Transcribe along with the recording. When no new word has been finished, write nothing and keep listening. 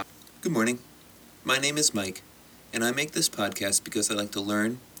Good morning. My name is Mike, and I make this podcast because I like to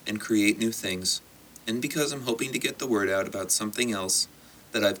learn and create new things, and because I'm hoping to get the word out about something else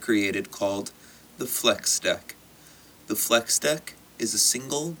that I've created called the Flex Deck. The Flex Deck is a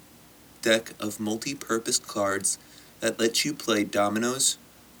single deck of multi-purpose cards that lets you play dominoes,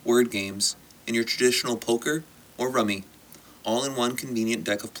 word games, and your traditional poker or rummy, all in one convenient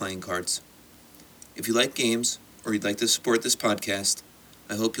deck of playing cards. If you like games, or you'd like to support this podcast,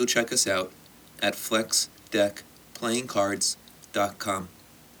 I hope you'll check us out at flexdeckplayingcards.com.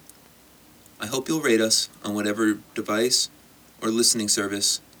 I hope you'll rate us on whatever device or listening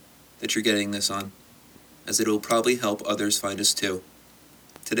service that you're getting this on, as it will probably help others find us too.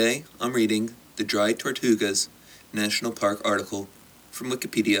 Today, I'm reading the Dry Tortugas National Park article from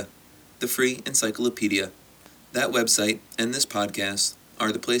Wikipedia, the free encyclopedia. That website and this podcast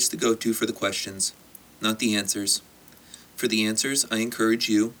are the place to go to for the questions, not the answers. For the answers, I encourage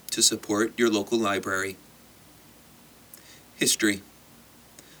you to support your local library. History.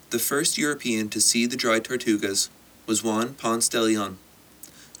 The first European to see the dry tortugas was Juan Ponce de Leon,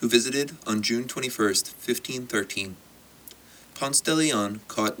 who visited on June 21st, 1513. Ponce de Leon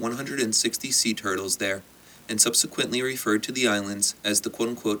caught 160 sea turtles there, and subsequently referred to the islands as the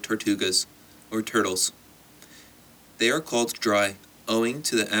quote-unquote Tortugas, or turtles. They are called dry, owing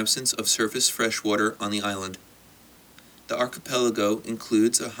to the absence of surface fresh water on the island. The archipelago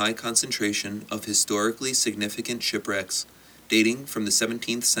includes a high concentration of historically significant shipwrecks, dating from the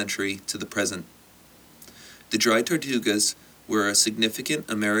 17th century to the present. The Dry Tortugas were a significant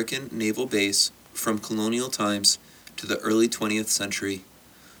American naval base from colonial times to the early 20th century,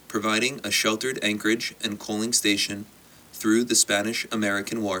 providing a sheltered anchorage and coaling station through the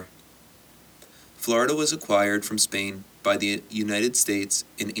Spanish-American War. Florida was acquired from Spain by the United States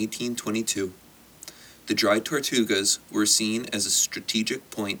in 1822. The Dry Tortugas were seen as a strategic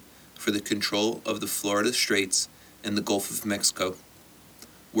point for the control of the Florida Straits and the Gulf of Mexico.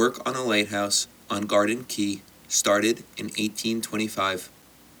 Work on a lighthouse on Garden Key started in 1825.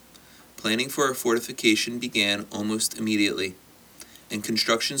 Planning for a fortification began almost immediately, and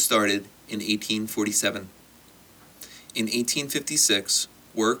construction started in 1847. In 1856,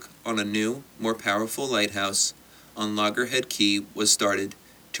 work on a new, more powerful lighthouse on Loggerhead Key was started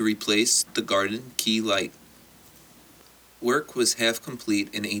to replace the Garden Key light. Work was half complete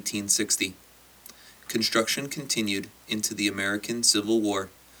in 1860. Construction continued into the American Civil War,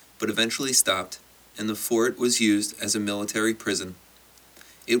 but eventually stopped, and the fort was used as a military prison.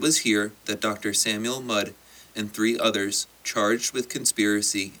 It was here that Dr. Samuel Mudd and 3 others charged with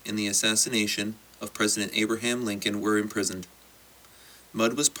conspiracy in the assassination of President Abraham Lincoln were imprisoned.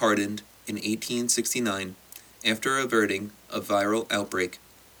 Mudd was pardoned in 1869 after averting a viral outbreak.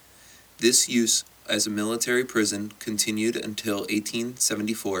 This use as a military prison continued until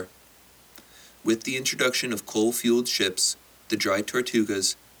 1874. With the introduction of coal-fueled ships, the Dry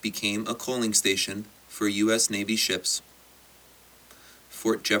Tortugas became a coaling station for U.S. Navy ships.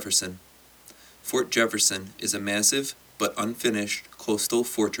 Fort Jefferson. Fort Jefferson is a massive but unfinished coastal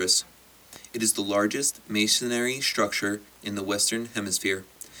fortress. It is the largest masonry structure in the Western Hemisphere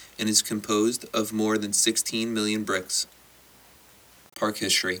and is composed of more than 16 million bricks. Park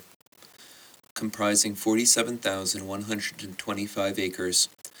history. Comprising 47,125 acres,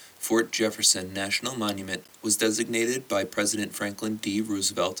 Fort Jefferson National Monument was designated by President Franklin D.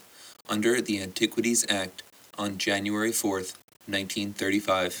 Roosevelt under the Antiquities Act on January 4,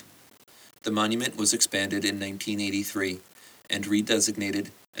 1935. The monument was expanded in 1983 and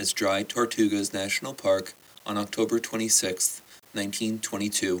redesignated as Dry Tortugas National Park on October 26,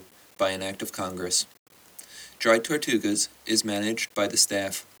 1922, by an act of Congress. Dry Tortugas is managed by the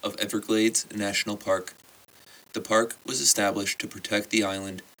staff of Everglades National Park. The park was established to protect the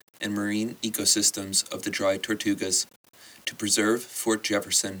island and marine ecosystems of the Dry Tortugas, to preserve Fort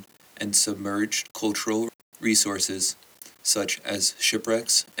Jefferson and submerged cultural resources such as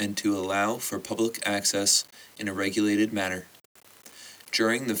shipwrecks, and to allow for public access in a regulated manner.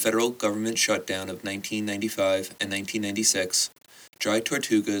 During the federal government shutdown of 1995 and 1996, Dry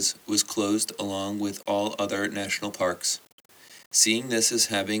Tortugas was closed along with all other national parks. Seeing this as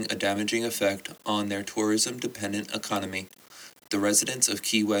having a damaging effect on their tourism-dependent economy, the residents of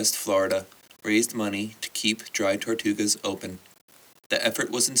Key West, Florida, raised money to keep Dry Tortugas open. The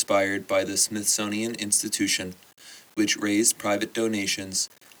effort was inspired by the Smithsonian Institution, which raised private donations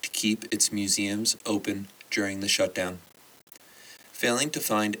to keep its museums open during the shutdown. Failing to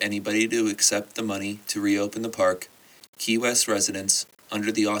find anybody to accept the money to reopen the park, Key West residents,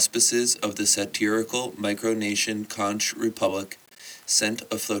 under the auspices of the satirical micronation Conch Republic, sent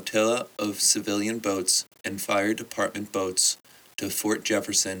a flotilla of civilian boats and fire department boats to Fort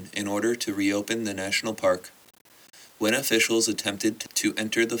Jefferson in order to reopen the national park. When officials attempted to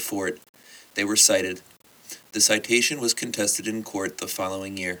enter the fort, they were cited. The citation was contested in court the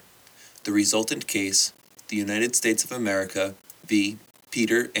following year. The resultant case, the United States of America v.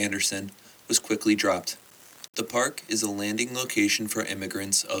 Peter Anderson, was quickly dropped. The park is a landing location for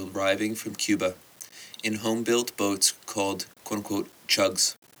immigrants arriving from Cuba in home-built boats called, quote-unquote,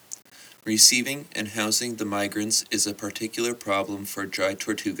 chugs. Receiving and housing the migrants is a particular problem for Dry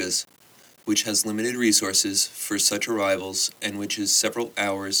Tortugas, which has limited resources for such arrivals and which is several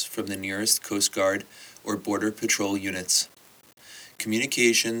hours from the nearest Coast Guard or Border Patrol units.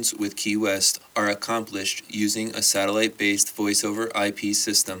 Communications with Key West are accomplished using a satellite-based voice-over IP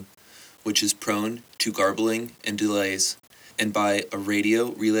system, which is prone to garbling and delays, and by a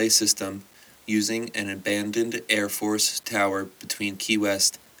radio relay system using an abandoned Air Force tower between Key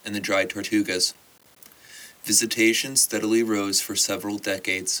West and the Dry Tortugas. Visitation steadily rose for several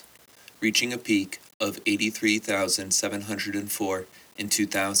decades, reaching a peak of 83,704 in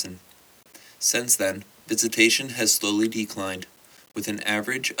 2000. Since then, visitation has slowly declined, with an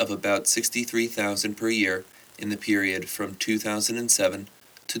average of about 63,000 per year in the period from 2007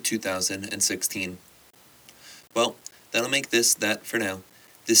 to 2016. Well, that'll make this that for now.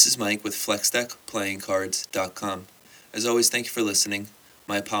 This is Mike with FlexDeckPlayingCards.com. As always, thank you for listening.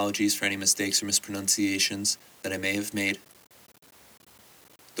 My apologies for any mistakes or mispronunciations that I may have made.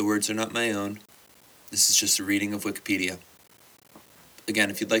 The words are not my own. This is just a reading of Wikipedia. Again,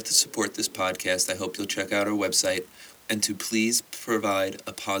 if you'd like to support this podcast, I hope you'll check out our website and to please provide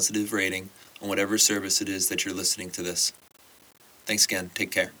a positive rating on whatever service it is that you're listening to this. Thanks again.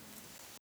 Take care.